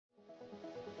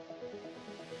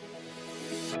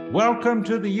Welcome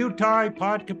to the Utah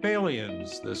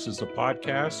Epodcopalians. This is a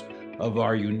podcast of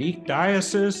our unique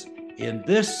diocese in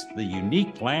the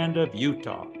unique land of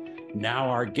Utah. Now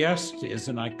our guest is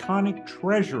an iconic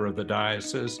treasure of the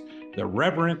diocese, the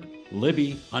Reverend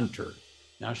Libby Hunter.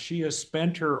 Now she has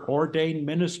spent her ordained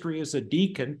ministry as a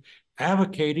deacon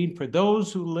advocating for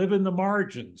those who live in the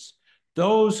margins,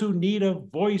 those who need a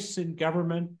voice in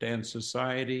government and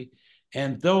society,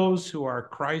 and those who our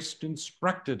Christ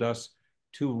instructed us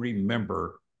to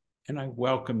remember. And I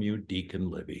welcome you, Deacon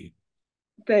Libby.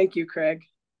 Thank you, Craig.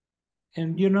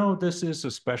 And you know, this is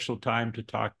a special time to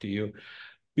talk to you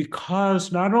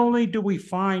because not only do we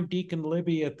find Deacon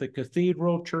Libby at the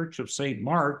Cathedral Church of St.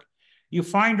 Mark, you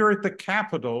find her at the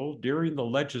Capitol during the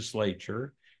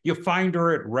legislature, you find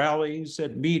her at rallies,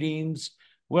 at meetings,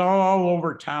 well, all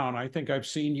over town. I think I've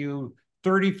seen you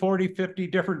 30, 40, 50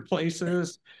 different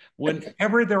places.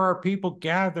 Whenever there are people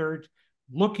gathered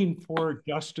looking for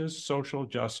justice, social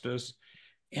justice,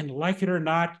 and like it or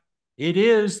not, it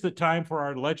is the time for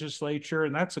our legislature,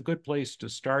 and that's a good place to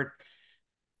start.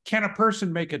 Can a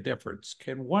person make a difference?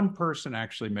 Can one person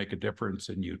actually make a difference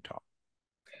in Utah?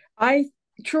 I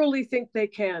truly think they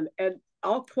can. And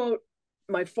I'll quote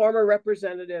my former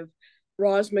representative,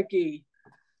 Roz McGee,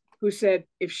 who said,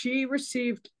 if she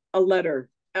received a letter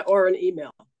or an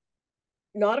email,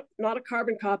 not a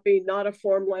carbon copy, not a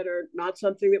form letter, not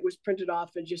something that was printed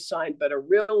off and just signed, but a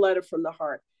real letter from the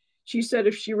heart. She said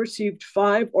if she received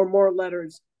 5 or more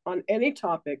letters on any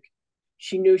topic,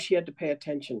 she knew she had to pay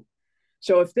attention.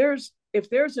 So if there's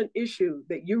an issue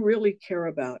that you really care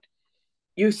about,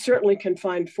 you certainly can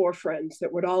find 4 friends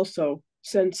that would also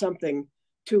send something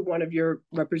to one of your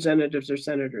representatives or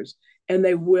senators, and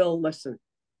they will listen.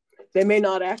 They may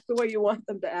not act the way you want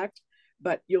them to act,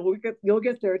 but you'll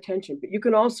get their attention. But you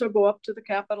can also go up to the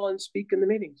Capitol and speak in the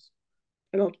meetings.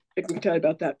 And I can tell you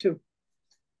about that too.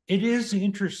 It is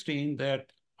interesting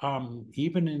that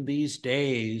even in these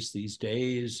days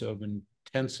of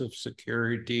intensive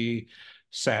security,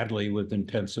 sadly with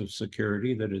intensive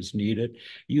security that is needed,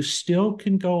 you still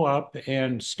can go up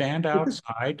and stand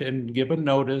outside and give a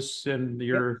notice, and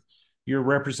your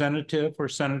representative or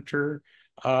senator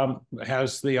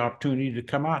has the opportunity to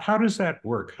come out. How does that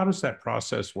work? How does that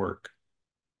process work?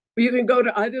 You can go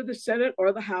to either the Senate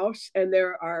or the House, and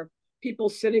there are people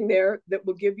sitting there that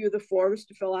will give you the forms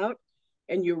to fill out,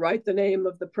 and you write the name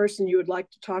of the person you would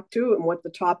like to talk to and what the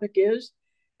topic is,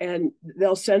 and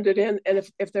they'll send it in. And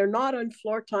if they're not on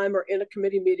floor time or in a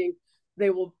committee meeting, they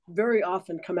will very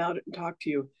often come out and talk to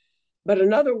you. But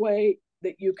another way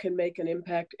that you can make an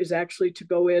impact is actually to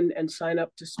go in and sign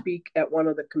up to speak at one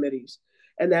of the committees.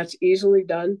 And that's easily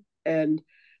done. And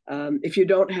if you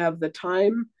don't have the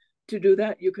time to do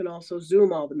that, you can also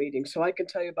Zoom all the meetings. So I can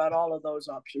tell you about all of those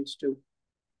options too.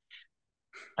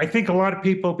 I think a lot of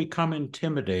people become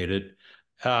intimidated.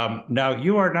 Now,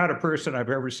 you are not a person I've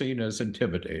ever seen as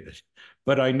intimidated,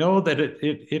 but I know that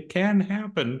it can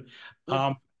happen.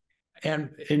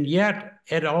 And yet,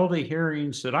 at all the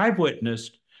hearings that I've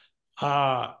witnessed,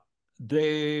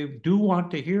 they do want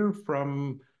to hear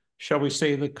from, shall we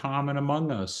say, the common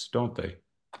among us, don't they?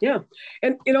 Yeah.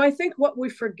 And, I think what we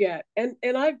forget, and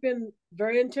I've been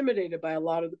very intimidated by a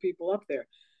lot of the people up there,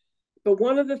 but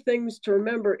one of the things to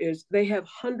remember is they have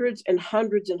hundreds and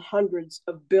hundreds and hundreds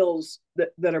of bills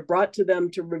that are brought to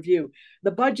them to review. The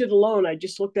budget alone, I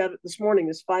just looked at it this morning,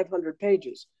 is 500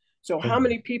 pages. So how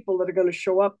many people that are going to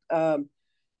show up on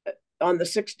the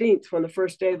 16th, when the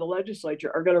first day of the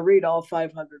legislature, are going to read all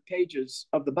 500 pages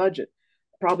of the budget?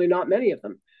 Probably not many of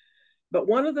them. But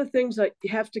one of the things that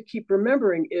you have to keep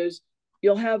remembering is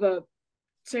you'll have a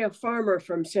farmer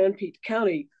from San Pete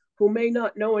County who may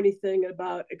not know anything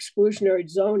about exclusionary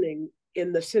zoning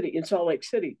in the city, in Salt Lake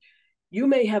City. You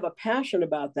may have a passion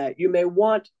about that. You may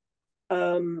want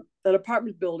an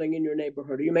apartment building in your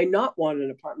neighborhood, or you may not want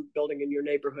an apartment building in your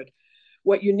neighborhood.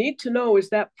 What you need to know is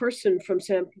that person from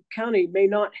San Pete County may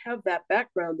not have that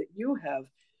background that you have.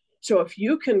 So if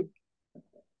you can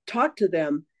talk to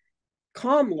them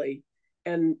calmly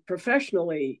and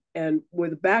professionally and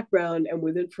with background and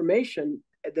with information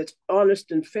that's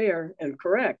honest and fair and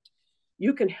correct,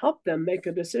 you can help them make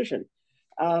a decision.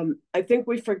 I think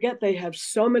we forget they have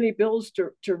so many bills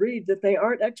to read that they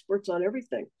aren't experts on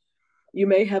everything. You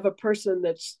may have a person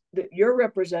that your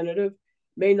representative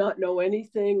may not know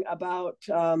anything about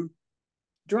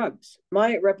drugs.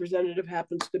 My representative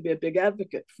happens to be a big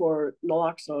advocate for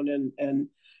naloxone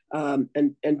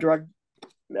and drug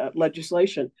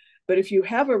legislation. But if you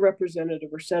have a representative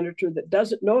or senator that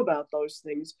doesn't know about those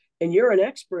things and you're an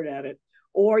expert at it,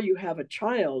 or you have a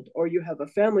child, or you have a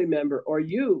family member, or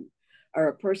you are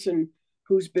a person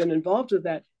who's been involved with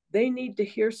that, they need to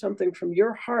hear something from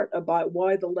your heart about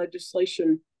why the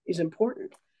legislation is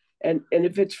important. And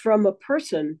if it's from a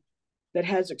person that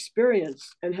has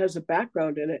experience and has a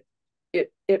background in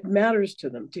it, it matters to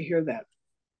them to hear that.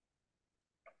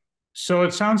 So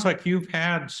it sounds like you've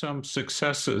had some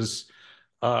successes,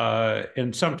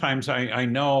 and sometimes I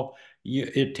know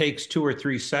it takes two or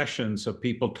three sessions of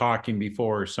people talking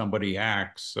before somebody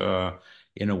acts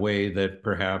in a way that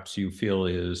perhaps you feel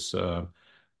is a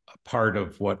part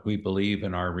of what we believe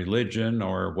in our religion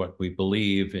or what we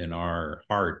believe in our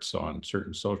hearts on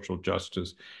certain social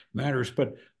justice matters.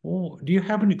 But do you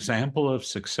have an example of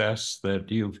success that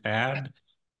you've had?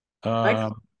 I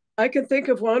Um, I can think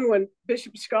of one when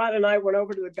Bishop Scott and I went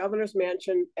over to the governor's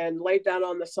mansion and laid down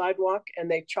on the sidewalk,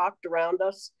 and they chalked around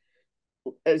us.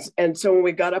 And so when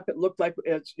we got up, it looked like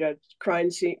it's a crime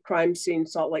scene,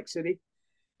 Salt Lake City.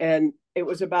 And it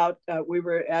was about we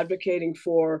were advocating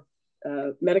for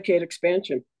Medicaid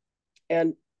expansion,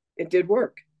 and it did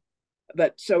work.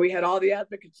 But so we had all the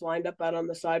advocates lined up out on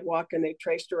the sidewalk, and they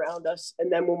traced around us.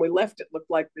 And then when we left, it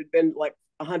looked like there'd been like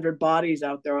 100 bodies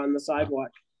out there on the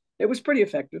sidewalk. It was pretty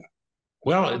effective.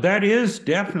 Well, that is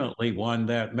definitely one,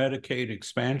 that Medicaid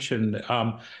expansion.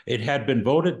 It had been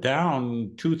voted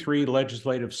down two, three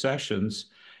legislative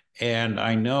sessions. And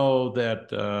I know that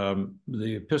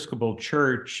the Episcopal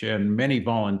Church and many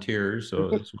volunteers,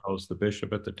 as well as the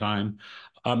bishop at the time,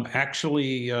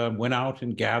 actually went out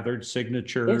and gathered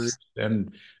signatures Yes.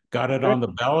 and got it Right. on the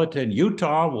ballot. And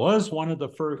Utah was one of the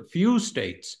few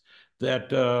states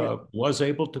that Yeah. was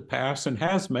able to pass and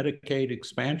has Medicaid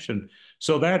expansion.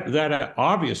 So that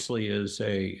obviously is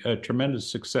a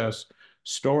tremendous success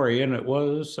story, and it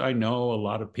was, I know, a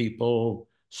lot of people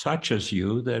such as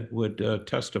you that would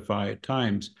testify at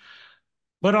times.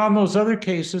 But on those other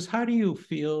cases, how do you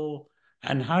feel,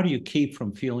 and how do you keep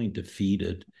from feeling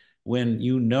defeated when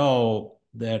you know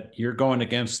that you're going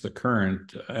against the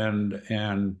current,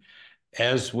 and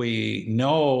as we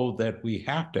know that we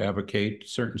have to advocate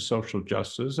certain social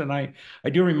justice. And I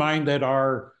do remind that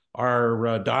our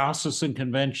diocesan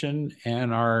convention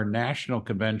and our national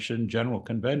convention, general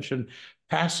convention,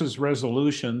 passes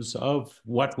resolutions of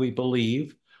what we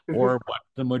believe Mm-hmm. or what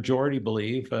the majority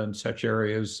believe in such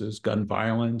areas as gun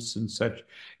violence and such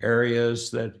areas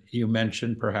that you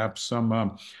mentioned, perhaps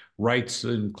some rights,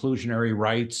 inclusionary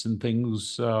rights and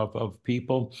things of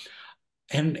people.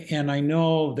 And I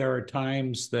know there are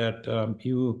times that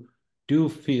you do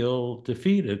feel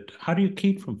defeated. How do you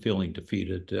keep from feeling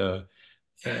defeated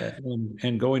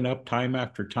and going up time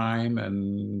after time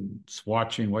and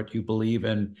watching what you believe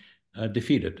in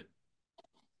defeated?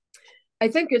 I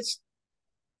think it's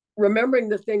remembering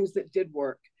the things that did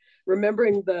work,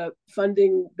 remembering the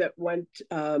funding that went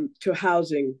to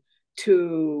housing,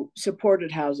 to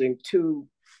supported housing, to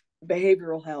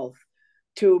behavioral health,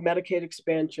 to Medicaid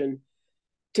expansion,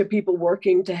 to people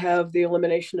working to have the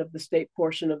elimination of the state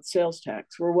portion of the sales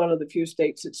tax. We're one of the few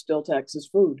states that still taxes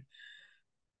food.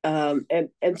 And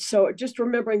so just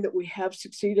remembering that we have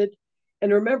succeeded,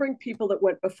 and remembering people that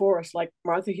went before us, like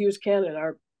Martha Hughes Cannon,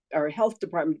 our health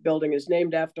department building is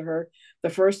named after her, the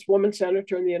first woman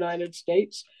senator in the United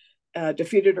States,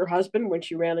 defeated her husband when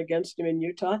she ran against him in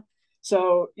Utah.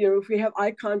 So, if we have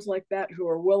icons like that who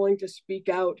are willing to speak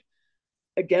out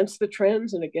against the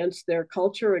trends and against their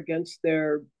culture, against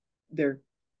their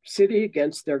city,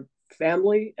 against their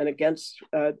family, and against,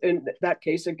 in that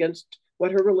case, against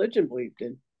what her religion believed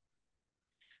in.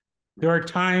 There are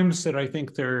times that I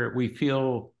think we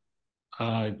feel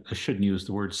I shouldn't use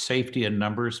the word safety in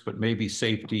numbers, but maybe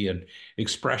safety and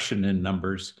expression in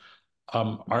numbers.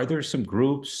 Are there some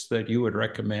groups that you would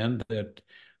recommend that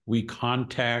we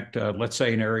contact, let's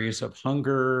say in areas of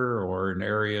hunger or in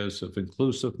areas of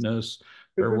inclusiveness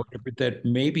or Mm-hmm. whatever, that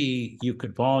maybe you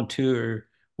could volunteer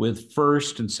with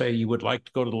first and say you would like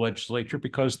to go to the legislature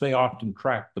because they often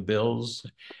track the bills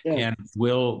Yeah. and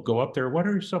will go up there? What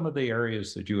are some of the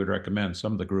areas that you would recommend,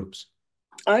 some of the groups?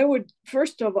 I would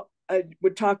first of all, I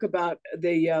would talk about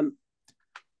the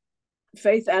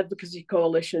Faith Advocacy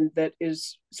Coalition that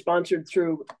is sponsored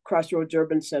through Crossroads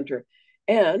Urban Center.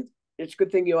 And it's a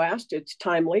good thing you asked, it's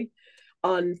timely.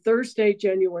 On Thursday,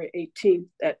 January 18th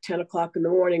at 10 o'clock in the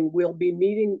morning, we'll be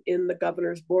meeting in the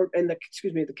governor's board, in the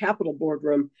Capitol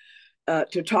boardroom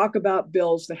to talk about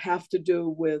bills that have to do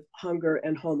with hunger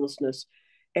and homelessness.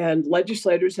 And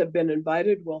legislators have been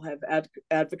invited. We'll have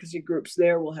advocacy groups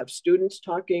there. We'll have students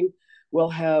talking. We'll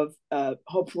have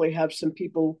hopefully have some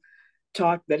people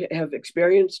talk that have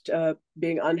experienced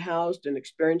being unhoused and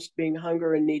experienced being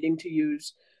hunger and needing to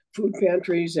use food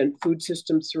pantries and food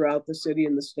systems throughout the city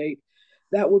and the state.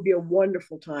 That would be a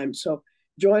wonderful time. So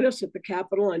join us at the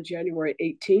Capitol on January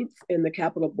 18th in the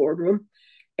Capitol boardroom.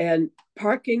 And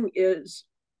parking is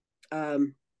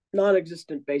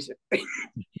non-existent, basically.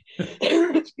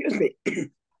 Excuse me.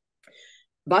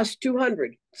 Bus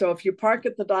 200. So if you park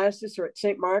at the diocese or at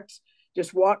St. Mark's,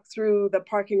 just walk through the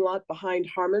parking lot behind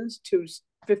Harmon's to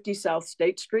 50 South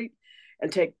State Street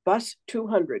and take bus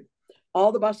 200.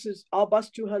 All bus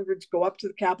 200s go up to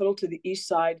the Capitol to the east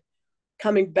side.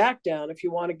 Coming back down, if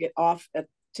you want to get off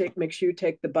make sure you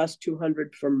take the bus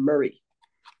 200 from Murray,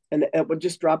 and it will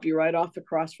just drop you right off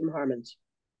across from Harmon's.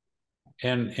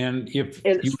 And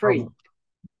it's free.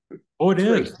 Oh, it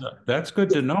is. That's good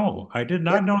to know. I did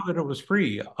not know that it was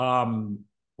free.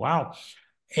 Wow.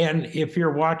 And if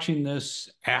you're watching this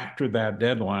after that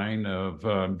deadline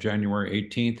of January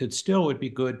 18th, it still would be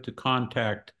good to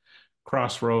contact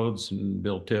Crossroads and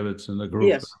Bill Tibbetts and the group.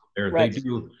 Yes, there. Right. They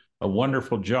do a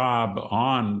wonderful job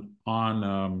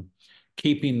on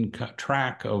keeping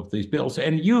track of these bills.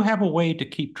 And you have a way to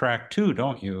keep track too,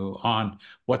 don't you, on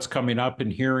what's coming up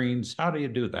in hearings? How do you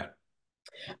do that?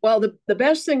 Well, the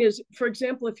best thing is, for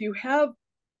example, if you have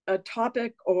a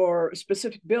topic or a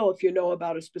specific bill, if you know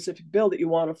about a specific bill that you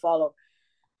want to follow,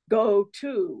 go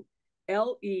to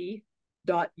le.utah.gov,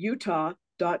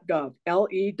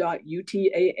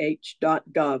 le.utah.gov,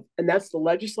 and that's the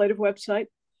legislative website.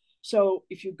 So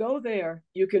if you go there,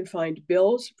 you can find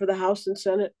bills for the House and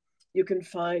Senate, you can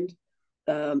find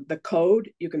the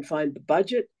code, you can find the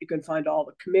budget, you can find all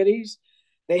the committees.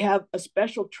 They have a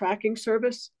special tracking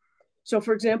service. So,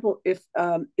 for example, if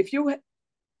you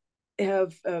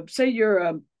have, say you're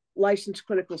a licensed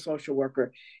clinical social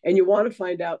worker and you want to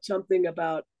find out something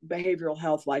about behavioral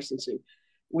health licensing,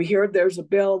 we hear there's a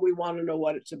bill, we want to know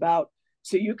what it's about.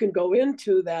 So you can go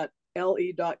into that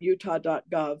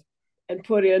le.utah.gov and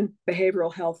put in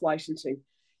behavioral health licensing,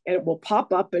 and it will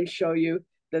pop up and show you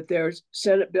that there's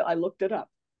Senate bill. I looked it up,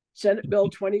 Senate Bill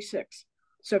 26.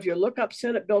 So if you look up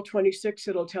Senate Bill 26,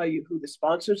 it'll tell you who the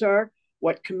sponsors are,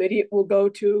 what committee it will go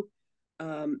to,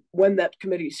 when that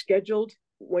committee is scheduled,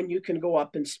 when you can go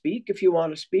up and speak if you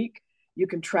want to speak. You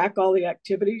can track all the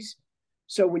activities.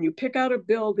 So when you pick out a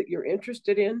bill that you're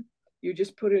interested in, you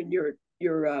just put in your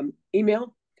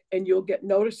email, and you'll get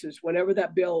notices whenever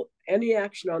that bill, any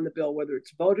action on the bill, whether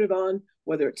it's voted on,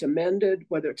 whether it's amended,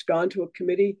 whether it's gone to a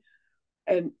committee.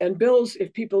 And bills,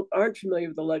 if people aren't familiar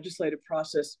with the legislative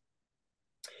process,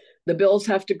 the bills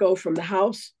have to go from the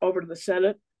House over to the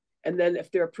Senate, and then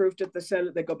if they're approved at the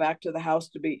Senate, they go back to the House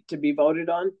to be voted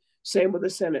on. Same with the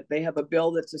Senate. They have a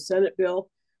bill that's a Senate bill.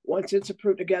 Once it's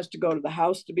approved, it has to go to the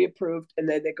House to be approved, and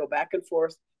then they go back and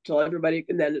forth till everybody,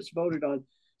 and then it's voted on.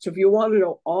 So if you want to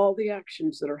know all the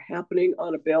actions that are happening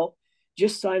on a bill,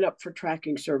 just sign up for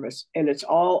tracking service, and it's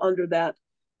all under that.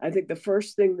 I think the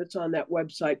first thing that's on that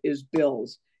website is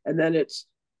bills, and then it's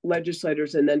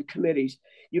legislators, and then committees.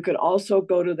 You can also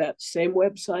go to that same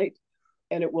website,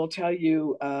 and it will tell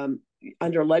you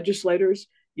under legislators,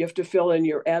 you have to fill in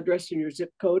your address and your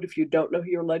zip code. If you don't know who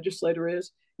your legislator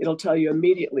is, it'll tell you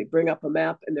immediately. Bring up a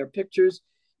map and their pictures.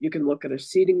 You can look at a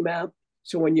seating map.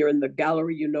 So when you're in the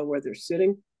gallery, you know where they're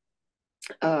sitting.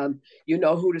 You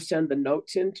know who to send the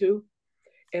notes into.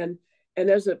 And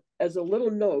as a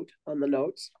little note on the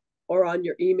notes, or on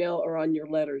your email or on your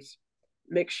letters,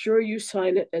 make sure you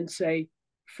sign it and say,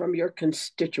 from your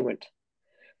constituent.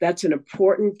 That's an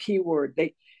important key word.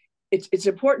 It's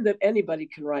important that anybody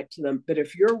can write to them, but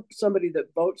if you're somebody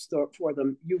that votes for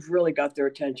them, you've really got their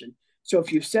attention. So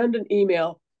if you send an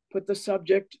email, put the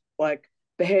subject like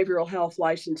behavioral health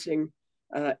licensing,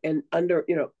 and under,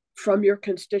 from your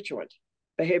constituent,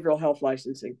 behavioral health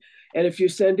licensing. And if you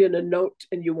send in a note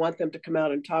and you want them to come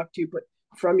out and talk to you, put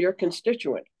from your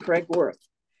constituent, Craig Worth.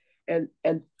 And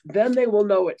then they will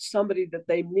know it's somebody that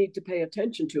they need to pay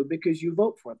attention to because you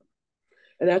vote for them.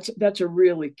 And that's a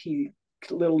really key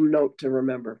little note to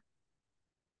remember.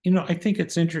 I think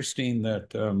it's interesting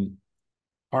that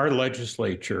our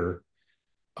legislature,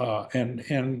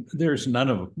 and there's none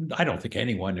of, I don't think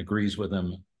anyone agrees with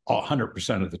them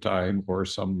 100% of the time, or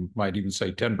some might even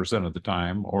say 10% of the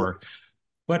time,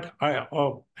 but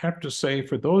I'll have to say,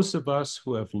 for those of us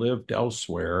who have lived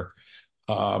elsewhere,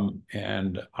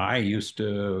 and I used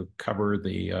to cover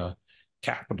the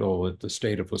Capitol at the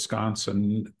state of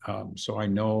Wisconsin, so I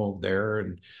know there,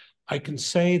 and I can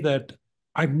say that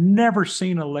I've never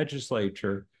seen a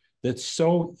legislature that's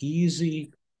so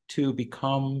easy to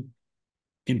become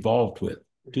involved with,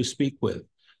 to speak with.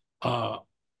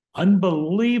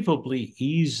 Unbelievably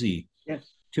easy. Yes.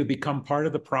 To become part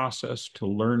of the process, to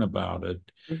learn about it.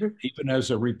 Mm-hmm. Even as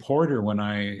a reporter, when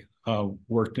I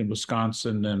worked in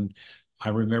Wisconsin, and I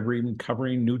remember even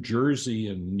covering New Jersey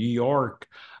and New York,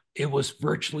 it was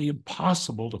virtually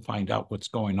impossible to find out what's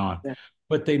going on. Yeah.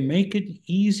 But they make it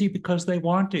easy because they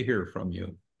want to hear from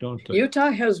you, don't they?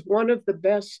 Utah has one of the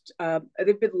best,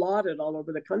 they've been lauded all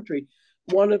over the country,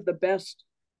 one of the best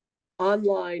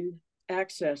online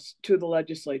access to the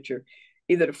legislature,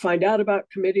 either to find out about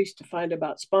committees, to find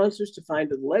about sponsors, to find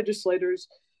the legislators.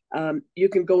 You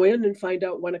can go in and find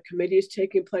out when a committee is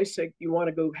taking place. Like you want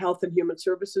to go Health and Human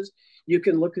Services, you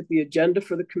can look at the agenda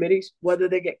for the committees, whether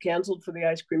they get canceled for the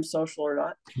ice cream social or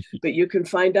not. But you can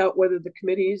find out whether the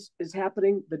committees is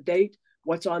happening, the date,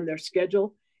 what's on their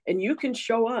schedule, and you can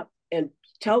show up and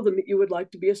tell them that you would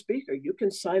like to be a speaker. You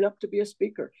can sign up to be a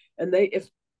speaker, and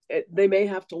they may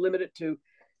have to limit it to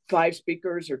 5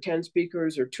 speakers or 10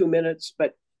 speakers or 2 minutes,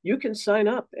 but you can sign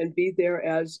up and be there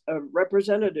as a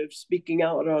representative speaking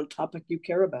out on a topic you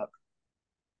care about.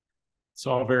 It's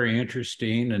all very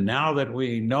interesting. And now that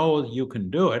we know you can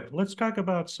do it, let's talk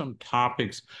about some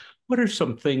topics. What are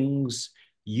some things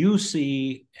you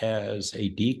see as a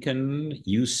deacon,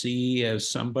 you see as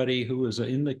somebody who is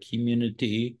in the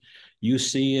community, you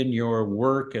see in your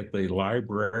work at the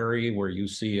library where you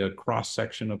see a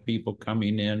cross-section of people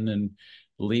coming in and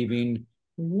leaving?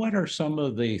 What are some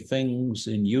of the things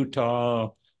in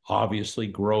Utah, obviously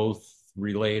growth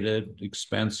related,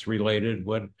 expense related,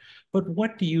 but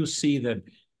what do you see that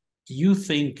you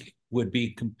think would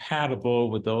be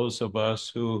compatible with those of us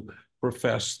who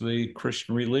profess the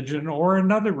Christian religion or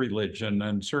another religion?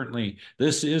 And certainly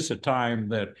this is a time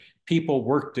that people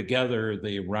work together,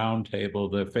 the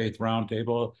roundtable, the faith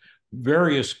roundtable,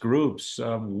 various groups,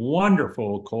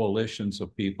 wonderful coalitions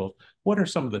of people. What are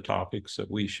some of the topics that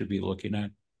we should be looking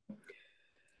at?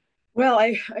 Well,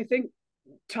 I think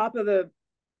top of the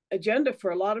agenda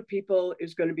for a lot of people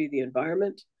is going to be the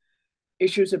environment,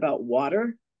 issues about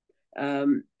water,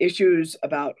 issues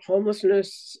about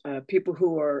homelessness, people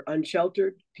who are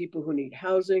unsheltered, people who need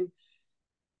housing.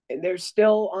 And there's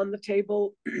still on the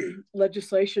table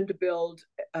legislation to build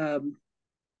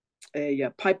a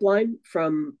pipeline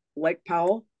from Lake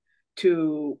Powell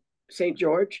to St.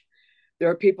 George. There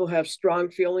are people who have strong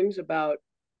feelings about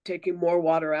taking more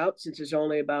water out, since there's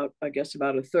only about, I guess,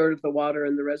 about a third of the water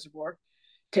in the reservoir,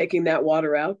 taking that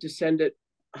water out to send it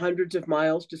hundreds of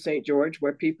miles to St. George,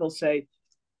 where people say,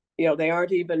 they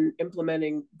aren't even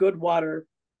implementing good water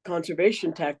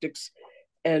conservation tactics.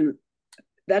 And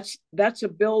that's a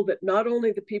bill that not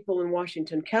only the people in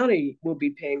Washington County will be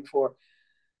paying for,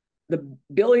 the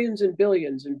billions and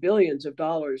billions and billions of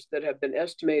dollars that have been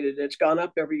estimated, it's gone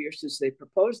up every year since they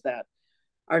proposed that,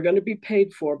 are going to be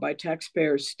paid for by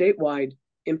taxpayers statewide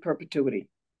in perpetuity.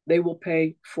 They will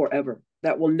pay forever.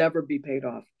 That will never be paid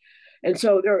off. And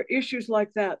so there are issues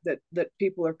like that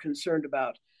people are concerned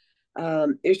about.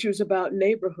 Issues about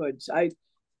neighborhoods. And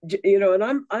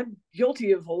I'm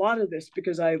guilty of a lot of this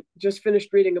because I just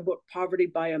finished reading a book, Poverty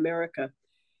by America,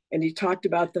 and he talked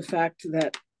about the fact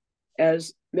that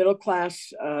as middle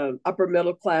class, upper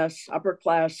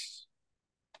class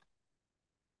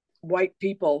white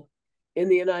people in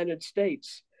the United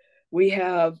States, we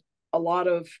have a lot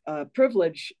of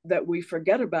privilege that we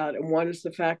forget about. And one is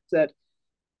the fact that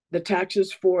the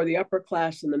taxes for the upper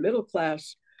class and the middle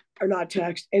class are not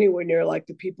taxed anywhere near like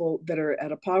the people that are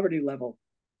at a poverty level.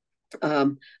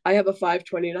 I have a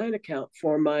 529 account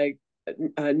for my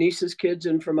niece's kids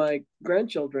and for my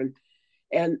grandchildren,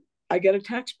 and I get a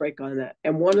tax break on that.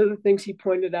 And one of the things he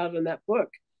pointed out in that book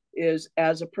is,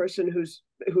 as a person who's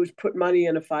put money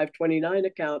in a 529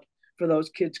 account for those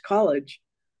kids' college,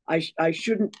 I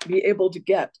shouldn't be able to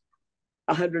get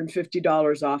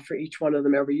 $150 off for each one of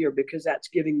them every year, because that's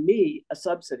giving me a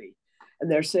subsidy. And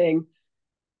they're saying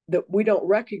that we don't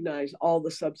recognize all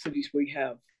the subsidies we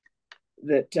have,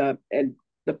 that and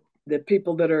the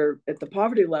people that are at the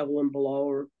poverty level and below,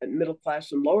 or middle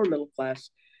class and lower middle class,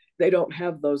 they don't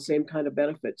have those same kind of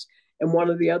benefits. And one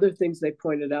of the other things they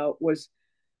pointed out was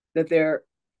that there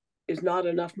is not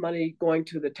enough money going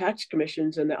to the tax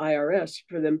commissions and the IRS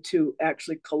for them to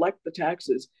actually collect the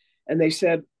taxes. And they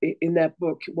said in that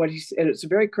book, and it's a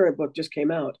very current book, just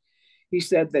came out, he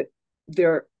said that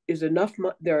there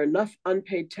are enough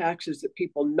unpaid taxes that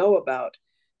people know about,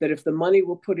 that if the money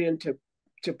were put in to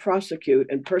prosecute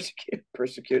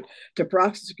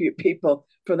people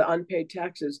for the unpaid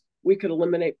taxes, we could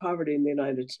eliminate poverty in the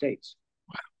United States.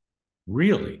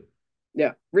 Really?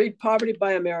 Yeah. Read Poverty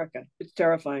by America. It's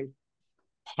terrifying.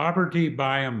 Poverty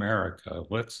by America.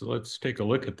 Let's take a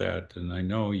look at that. And I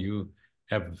know you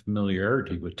have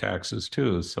familiarity with taxes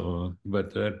too. So,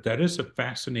 but that is a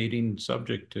fascinating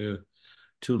subject to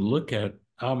look at.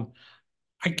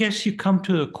 I guess you come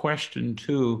to a question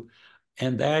too,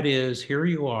 and that is, here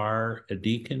you are, a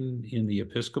deacon in the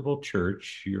Episcopal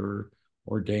Church. You're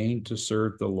ordained to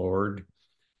serve the Lord.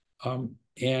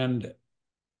 And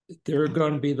there are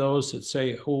going to be those that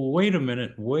say, oh, wait a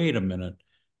minute, wait a minute.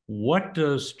 What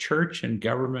does church and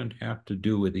government have to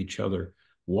do with each other?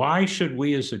 Why should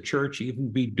we as a church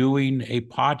even be doing a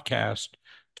podcast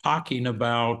talking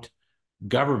about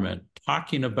government,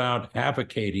 talking about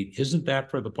advocating? Isn't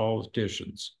that for the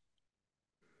politicians?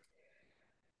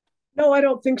 No, I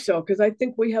don't think so, because I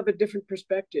think we have a different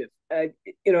perspective.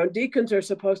 Deacons are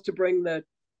supposed to bring the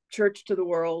church to the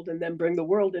world and then bring the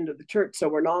world into the church. So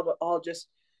we're not all just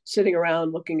sitting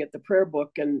around looking at the prayer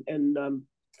book and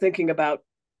thinking about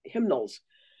hymnals.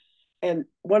 And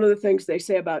one of the things they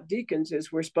say about deacons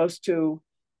is we're supposed to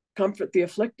comfort the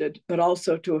afflicted, but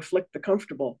also to afflict the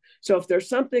comfortable. So if there's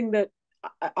something that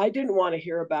I didn't want to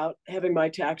hear about, having my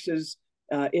taxes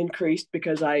increased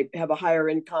because I have a higher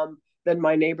income than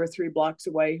my neighbor 3 blocks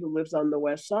away who lives on the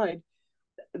west side,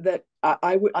 that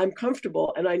I'm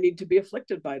comfortable and I need to be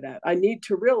afflicted by that. I need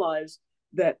to realize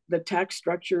that the tax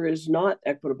structure is not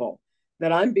equitable,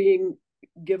 that I'm being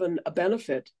given a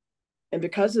benefit. And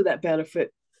because of that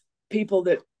benefit, people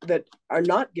that are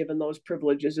not given those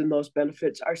privileges and those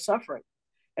benefits are suffering.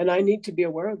 And I need to be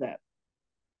aware of that.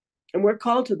 And we're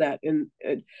called to that. And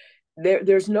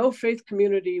there's no faith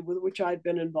community with which I've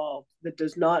been involved that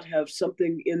does not have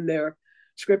something in their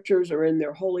scriptures or in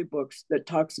their holy books that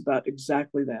talks about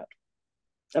exactly that,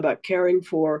 about caring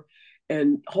for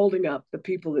and holding up the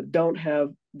people that don't have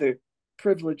the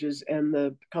privileges and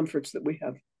the comforts that we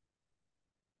have.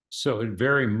 So it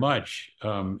very much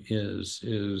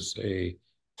is a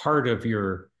part of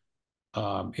your,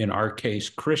 in our case,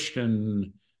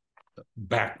 Christian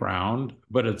background,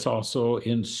 but it's also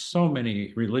in so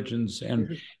many religions,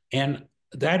 and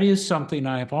that is something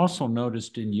I have also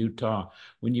noticed in Utah.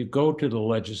 When you go to the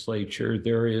legislature,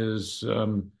 there is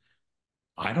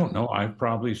I don't know, I've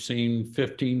probably seen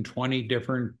 15, 20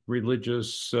 different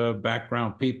religious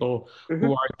background people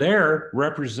who are there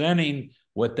representing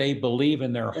what they believe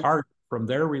in their heart from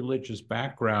their religious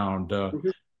background,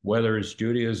 whether it's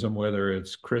Judaism, whether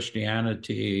it's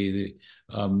Christianity,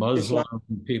 Muslim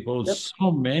people, Yep.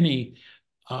 so many.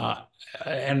 Uh,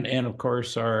 and of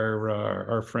course,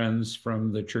 our friends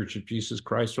from the Church of Jesus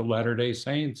Christ of Latter-day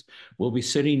Saints will be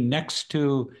sitting next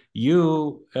to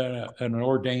you, an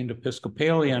ordained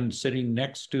Episcopalian, sitting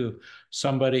next to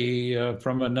somebody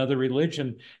from another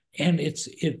religion, and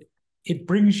it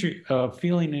brings you a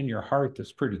feeling in your heart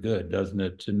that's pretty good, doesn't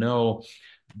it? To know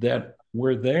that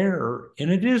we're there,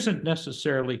 and it isn't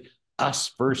necessarily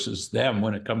us versus them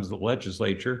when it comes to the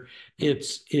legislature. It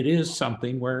is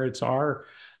something where it's our,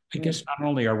 I guess, not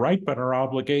only our right, but our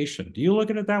obligation. Do you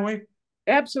look at it that way?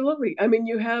 Absolutely. I mean,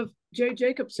 you have Jay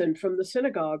Jacobson from the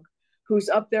synagogue who's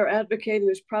up there advocating,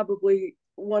 who's probably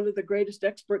one of the greatest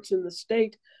experts in the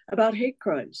state about hate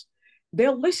crimes.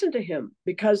 They'll listen to him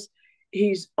because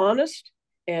he's honest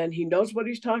and he knows what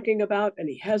he's talking about and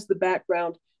he has the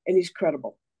background and he's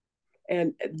credible.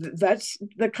 And that's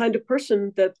the kind of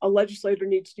person that a legislator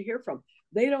needs to hear from.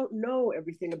 They don't know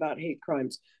everything about hate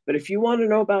crimes, but if you want to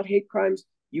know about hate crimes,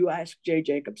 you ask Jay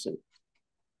Jacobson.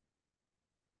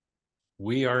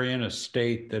 We are in a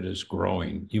state that is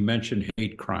growing. You mentioned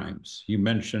hate crimes. You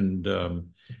mentioned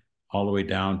all the way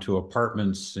down to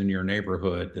apartments in your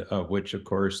neighborhood, which, of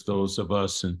course, those of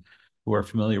us who are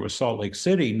familiar with Salt Lake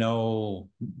City know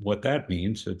what that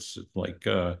means. It's like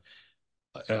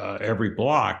every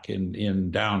block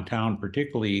in downtown,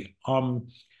 particularly.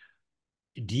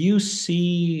 Do you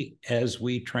see, as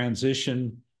we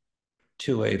transition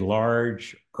to a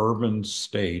large urban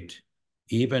state,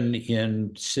 even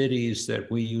in cities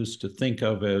that we used to think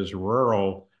of as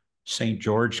rural, St.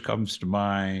 George comes to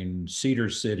mind, Cedar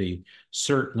City,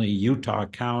 certainly Utah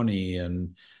County,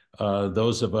 and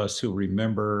those of us who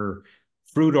remember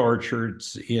fruit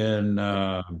orchards in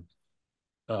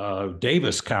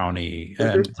Davis County,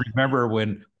 and remember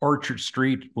when Orchard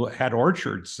Street had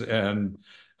orchards and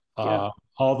Yeah.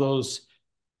 all those.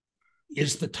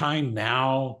 Is the time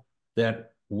now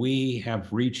that we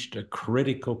have reached a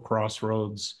critical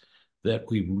crossroads that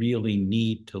we really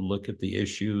need to look at the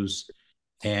issues?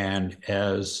 And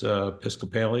as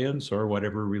Episcopalians or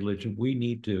whatever religion, we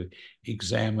need to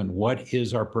examine what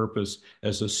is our purpose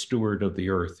as a steward of the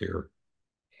earth here.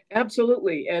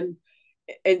 Absolutely. And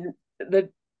the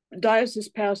diocese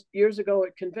passed years ago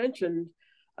at convention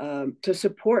to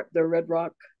support the Red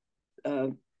Rock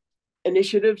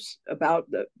initiatives about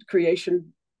the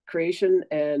creation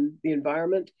and the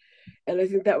environment. And I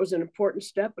think that was an important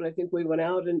step. And I think we went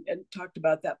out and talked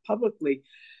about that publicly.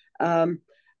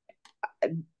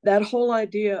 That whole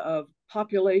idea of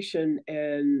population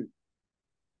and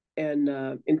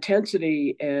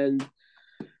intensity and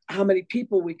how many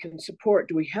people we can support.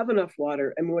 Do we have enough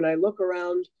water? And when I look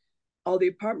around all the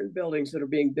apartment buildings that are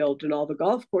being built and all the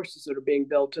golf courses that are being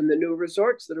built and the new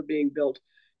resorts that are being built,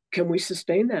 can we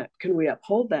sustain that? Can we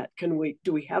uphold that? Do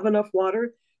we have enough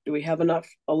water? Do we have enough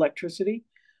electricity?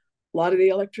 A lot of the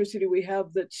electricity we have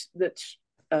that's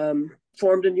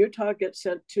formed in Utah gets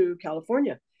sent to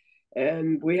California.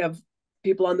 And we have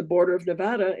people on the border of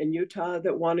Nevada and Utah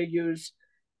that want to use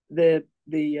the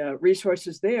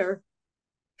resources there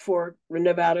for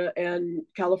Nevada and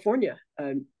California.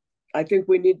 I think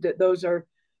we need that. Those are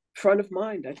front of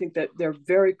mind. I think that they're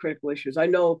very critical issues. I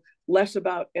know less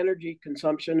about energy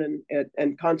consumption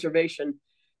and conservation,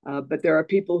 but there are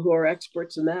people who are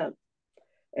experts in that,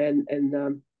 and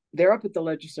they're up at the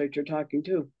legislature talking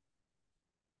too.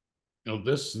 You know,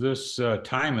 this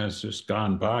time has just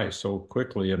gone by so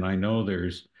quickly, and I know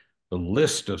there's a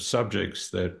list of subjects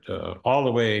that all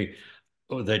the way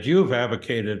that you've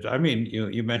advocated. I mean,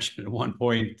 you mentioned at one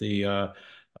point the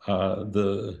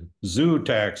zoo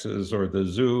taxes or the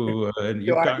zoo, and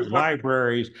you've got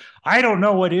libraries. I don't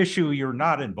know what issue you're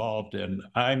not involved in.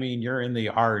 I mean, you're in the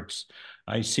arts.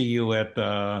 I see you at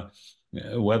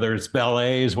whether it's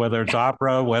ballets, whether it's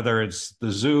opera, whether it's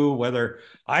the zoo, whether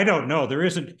I don't know. There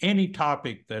isn't any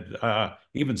topic that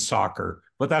even soccer,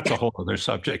 but that's a whole other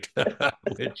subject,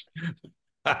 which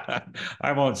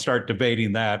I won't start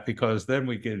debating that because then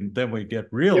we get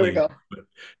really,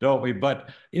 don't we? But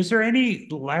is there any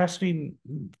lasting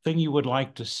thing you would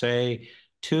like to say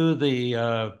to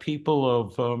the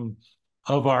people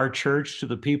of our church, to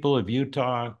the people of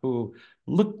Utah who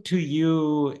look to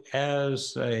you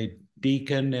as a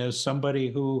deacon, as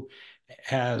somebody who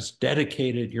has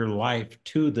dedicated your life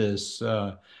to this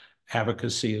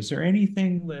advocacy? Is there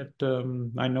anything that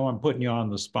I know I'm putting you on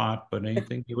the spot, but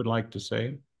anything you would like to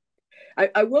say?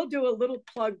 I will do a little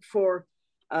plug for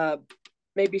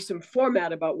maybe some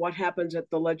format about what happens at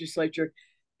the legislature.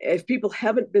 If people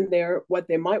haven't been there, what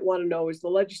they might want to know is the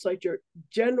legislature,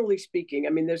 generally speaking, I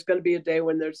mean, there's going to be a day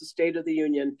when there's the State of the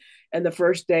Union, and the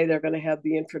first day they're going to have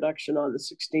the introduction on the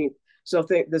 16th. So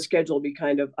the schedule will be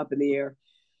kind of up in the air.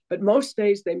 But most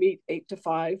days they meet 8 to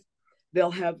 5. They'll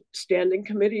have standing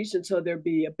committees, and so there'll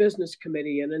be a business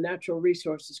committee and a natural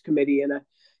resources committee and a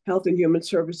health and human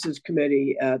services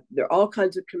committee. There are all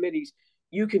kinds of committees.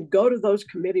 You can go to those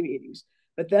committee meetings,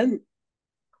 but then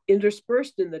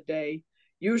interspersed in the day,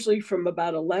 usually from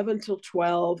about 11 till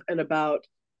 12 and about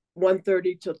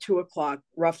 1:30 till 2 o'clock,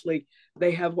 roughly,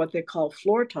 they have what they call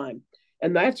floor time.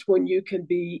 And that's when you can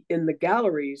be in the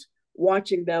galleries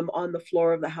watching them on the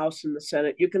floor of the House and the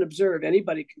Senate. You can observe,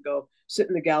 anybody can go sit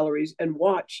in the galleries and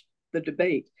watch the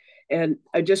debate. And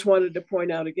I just wanted to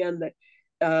point out again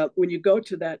that when you go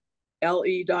to that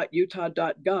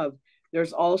le.utah.gov,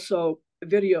 there's also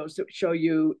videos that show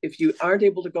you, if you aren't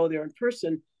able to go there in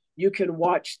person, you can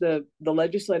watch the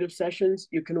legislative sessions.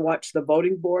 You can watch the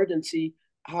voting board and see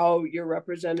how your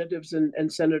representatives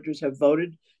and senators have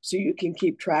voted, so you can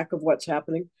keep track of what's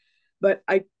happening. But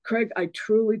Craig, I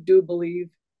truly do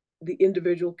believe the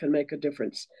individual can make a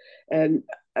difference. And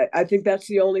I think that's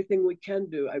the only thing we can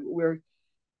do.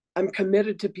 I'm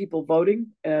committed to people voting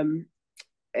and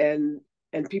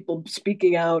people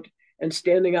speaking out and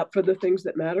standing up for the things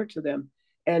that matter to them.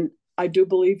 And I do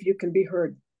believe you can be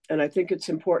heard. And I think it's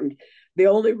important. The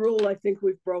only rule I think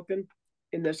we've broken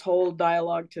in this whole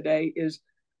dialogue today is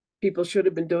people should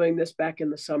have been doing this back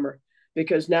in the summer,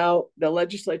 because now the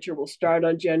legislature will start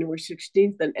on January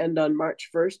 16th and end on March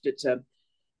 1st.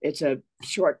 It's a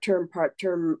short-term,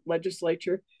 part-term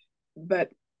legislature. But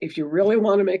if you really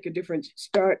want to make a difference,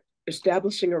 start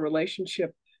establishing a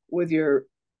relationship with your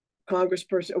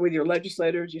congressperson, with your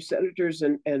legislators, your senators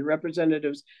and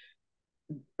representatives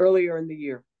earlier in the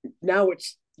year. Now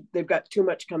they've got too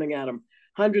much coming at them.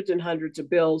 Hundreds and hundreds of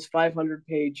bills,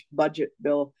 500-page budget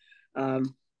bill,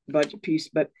 budget piece.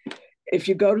 But if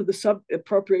you go to the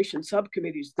appropriation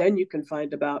subcommittees, then you can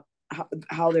find about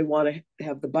how they want to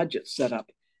have the budget set up.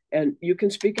 And you can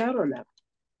speak out on that.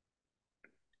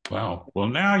 Wow. Well,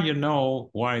 now you know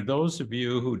why those of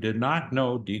you who did not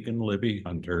know Deacon Libby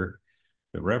Hunter,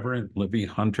 the Reverend Libby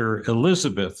Hunter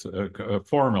Elizabeth,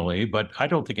 formally, but I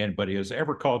don't think anybody has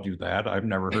ever called you that. I've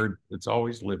never heard. It's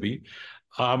always Libby.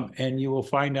 And you will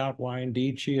find out why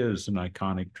indeed she is an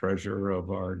iconic treasure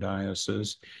of our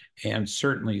diocese, and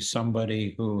certainly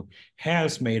somebody who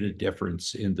has made a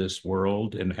difference in this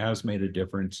world and has made a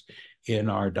difference in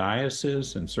our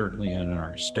diocese and certainly in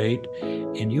our state.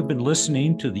 And you've been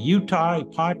listening to the Utah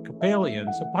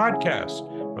Epodcopalians, a podcast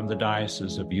from the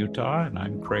Diocese of Utah, and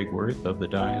I'm Craig Worth of the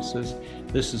diocese.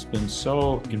 This has been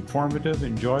so informative,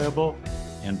 enjoyable,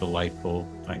 and delightful.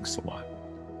 Thanks a lot.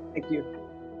 Thank you.